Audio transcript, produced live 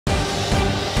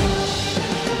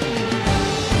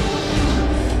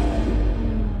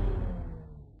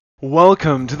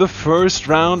Welcome to the first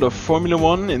round of Formula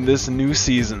 1 in this new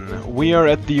season. We are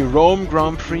at the Rome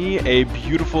Grand Prix, a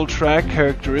beautiful track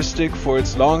characteristic for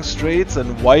its long straights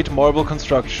and white marble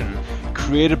construction.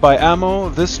 Created by Ammo,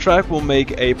 this track will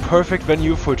make a perfect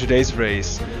venue for today's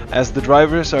race. As the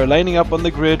drivers are lining up on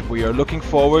the grid, we are looking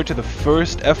forward to the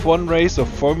first F1 race of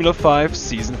Formula 5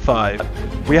 Season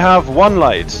 5. We have one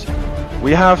light,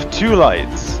 we have two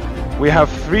lights, we have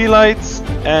three lights,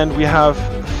 and we have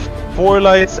 4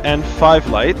 lights and 5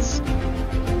 lights.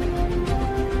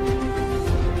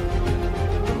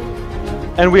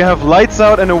 And we have lights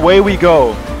out and away we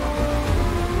go.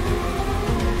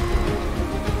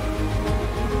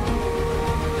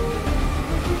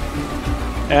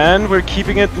 And we're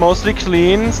keeping it mostly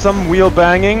clean. Some wheel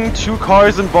banging, 2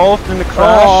 cars involved in the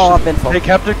crash. They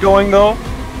kept it going though.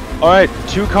 Alright,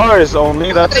 2 cars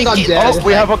only. That's oh,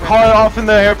 we have a car off in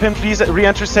the hairpin. Please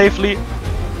re-enter safely.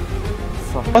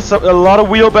 So, a lot of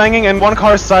wheel banging and 1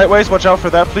 car sideways. Watch out for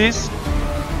that, please.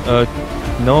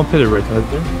 No one pitted right there.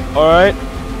 Alright.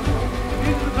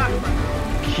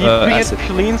 Keeping it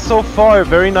clean so far.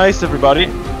 Very nice, everybody.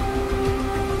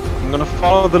 I'm gonna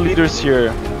follow the leaders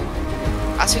here.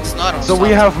 Acid's not on so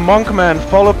we have Monkman,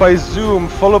 followed by Zoom,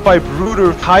 followed by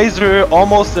Bruder, Kaiser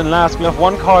almost in last. We have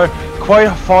 1 car quite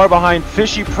far behind.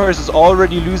 Fishy Purse is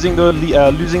already losing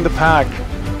the pack.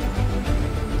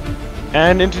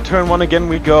 And into turn 1 again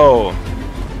we go.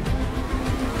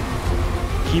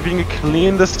 Keeping it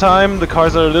clean this time. The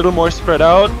cars are a little more spread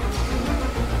out.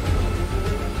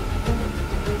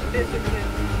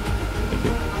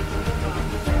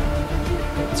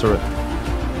 It's alright.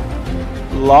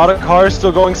 A lot of cars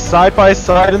still going side by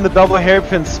side in the double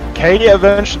hairpins. K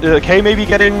maybe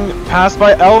getting passed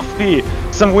by Alfie.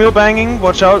 Some wheel banging.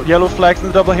 Watch out. Yellow flags in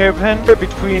the double hairpin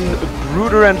between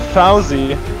Bruder and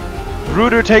Fowzey.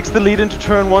 Bruder takes the lead into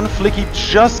turn 1. Flicky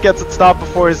just gets it stopped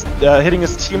before hitting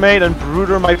his teammate, and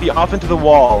Bruder might be off into the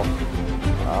wall.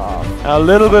 A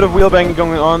little bit of wheel banging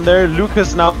going on there.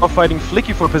 Lucas now fighting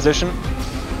Flicky for position.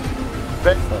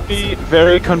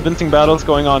 Very convincing battles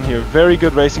going on here. Very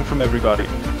good racing from everybody.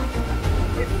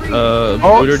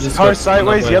 Bruder just car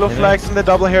sideways, yellow flags in the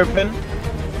double hairpin.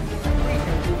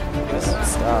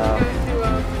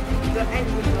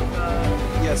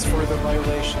 Yes, for the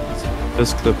violations.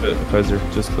 Just clip it, Kaiser.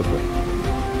 Just clip it.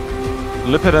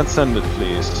 Clip it and send it,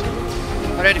 please.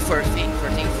 Already 14th.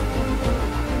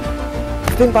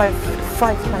 I've been by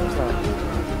 5 times now.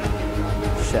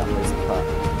 Shit, I'm losing part.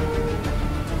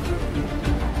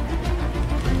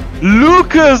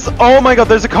 Lucas! Oh my god,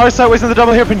 there's a car sideways in the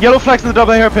double hairpin. Yellow flags in the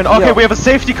double hairpin. Okay, yeah. We have a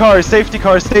safety car, safety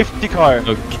car, safety car.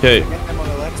 Okay.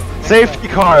 Safety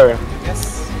car.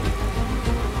 Yes.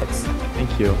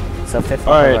 Thank you. So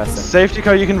alright, safety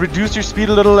car, you can reduce your speed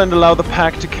a little and allow the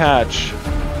pack to catch.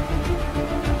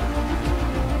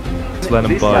 Let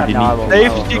him by.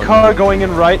 Safety car going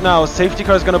in right now. Safety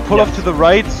car is gonna pull off to the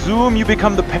right. Zoom, you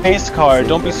become the pace car.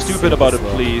 Don't be stupid about it,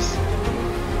 please.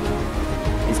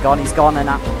 He's gone and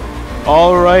that.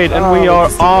 Alright, and we are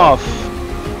off.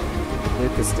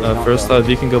 First lap,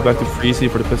 you can go back to Freezy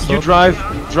for the pit stop. You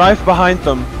drive behind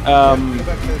them.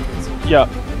 Yeah.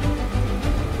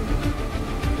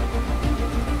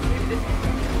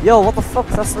 Yo, what the fuck?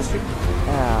 That's literally.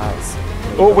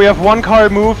 Oh, we have 1 car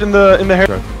moved in the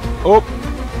hair. Oh,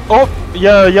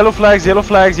 yeah, yellow flags.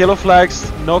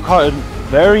 No car.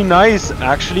 Very nice.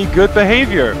 Actually, good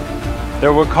behavior.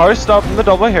 There were cars stopped in the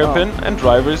double hairpin and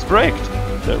drivers braked.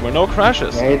 There were no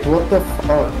crashes. Mate, what the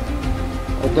fuck?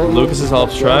 Lucas is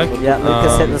off track. Yeah,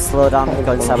 Lucas hit the slowdown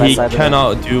because he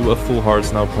cannot do a full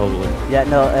hards now, probably. Yeah,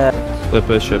 no. Clip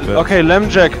it, ship it. Okay,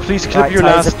 Lemjack, please clip your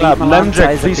last lap.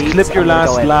 Lemjack, please clip your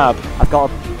last lap. I've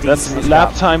got a That's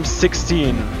lap time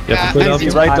 16. Yeah, Freezy,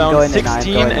 write down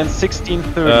 16 and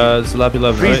 16:30. It's lap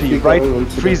 11, Freezy, right?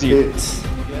 Freezy.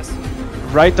 Yes.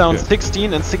 Write down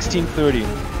 16 and 16:30.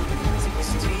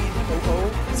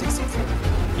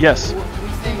 16:30. Yes. We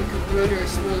think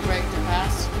Reuters will break the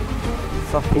pass.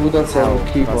 Who does have a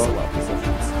keyboard?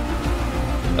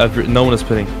 No one is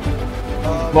pitting.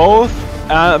 Both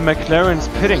McLaren's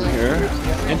pitting here.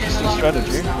 Interesting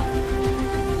strategy.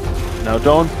 Now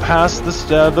don't pass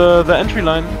the entry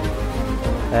line.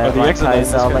 Or the exit line.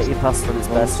 I'll let you pass for this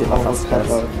best.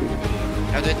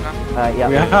 Yeah.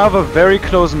 We have a very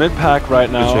close mid pack right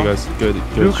now. Good shit, guys. Good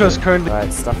Lucas shit. currently.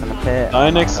 Right, stuff in the pit.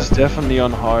 Dynex is definitely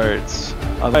on hards.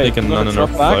 Alfie and I'm None gonna are drop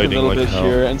back a fighting little like bit hell.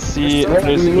 here and see if Yeah,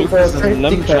 there's we look Lucas for and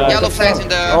safety car. Lemjak. Yellow flags in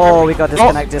the. Oh, we got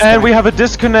disconnect. And we have a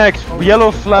disconnect.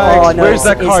 Yellow flags. Oh, no, Where's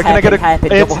that it's car? Can I get a?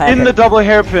 hairpin, It's double in the hairpin. double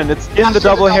hairpin. It's in the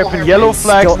double hairpin. Yellow It's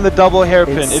flags stuck- in the double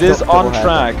hairpin. it's It is stuck on double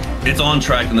track. It's on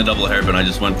track in the double hairpin. I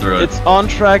just went through it. It's on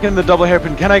track in the double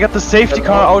hairpin. Can I get the safety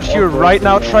car out here right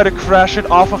now? Try to crash it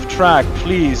off of track,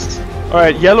 please.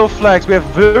 Alright, yellow flags. We have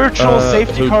virtual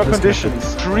safety who car disconnected?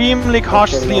 conditions. Extremely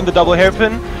cautiously in the double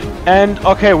hairpin. And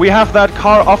okay, we have that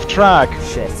car off track.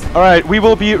 Shit. Alright, we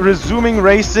will be resuming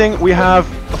racing. We have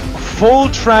full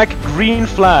track green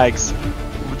flags.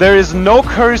 There is no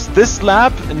curse this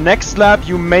lap. Next lap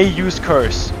you may use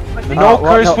curse. No well,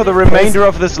 curse no, for the remainder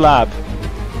of this lap.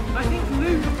 I think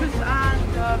Lucas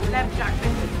and Lemjak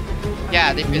missed.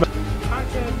 Yeah, they fit.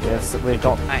 Yes, we've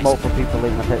got Nice. multiple people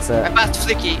leaving the pits. I passed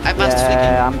Flicky. I passed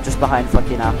Yeah, I'm just behind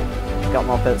Flicky now. Got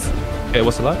more pits. Okay,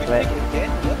 what's the lap? Wait.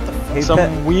 Who Some pit?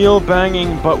 wheel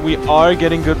banging, but we are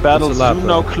getting good battles. lap, Zoom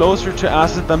now though? closer to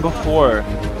Acid than before.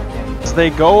 As they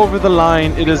go over the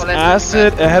line, it is Well, let's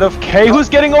Acid look at- ahead of K, who's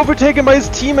getting overtaken by his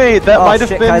teammate. That Oh, might have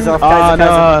shit, been. Kaiser, Ah,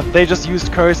 Kaiser. no, they just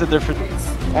used curse at their.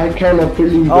 I cannot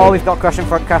believe Oh, it. we've got crash in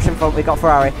front, crash in front. We got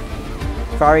Ferrari.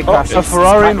 Ferrari Oh, crashed. a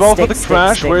Ferrari It's involved with the sticks,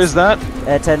 crash. sticks, Where is that?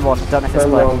 Turn 1. Don't know if it's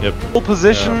Turn play. one. Yep. Full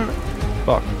position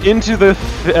Fuck. into the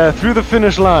through the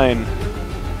finish line.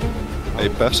 Hey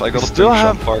Peffz, I got a Still pink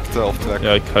have- shot parked off track.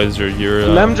 Yeah, Kaiser, you're.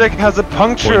 Lemjak has a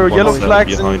puncture. 0.1 Yellow seconds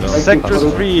flags behind in us. sector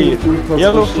 3.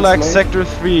 Yellow flag sector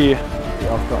 3.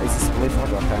 Oh god, is this blue flag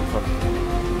or down front?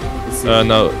 This is-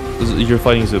 No, you're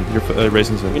fighting Zoom. You're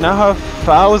racing We Zoom. now have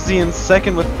Fowzey in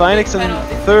second with Phoenix in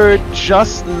third,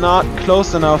 just not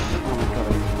close enough Oh my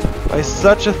god. by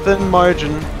such a thin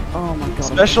margin. Oh my god.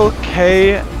 Special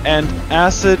K and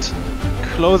Acid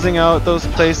closing out those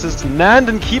places.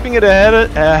 Nanden keeping it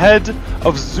ahead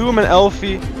of Zoom and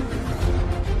Alfie.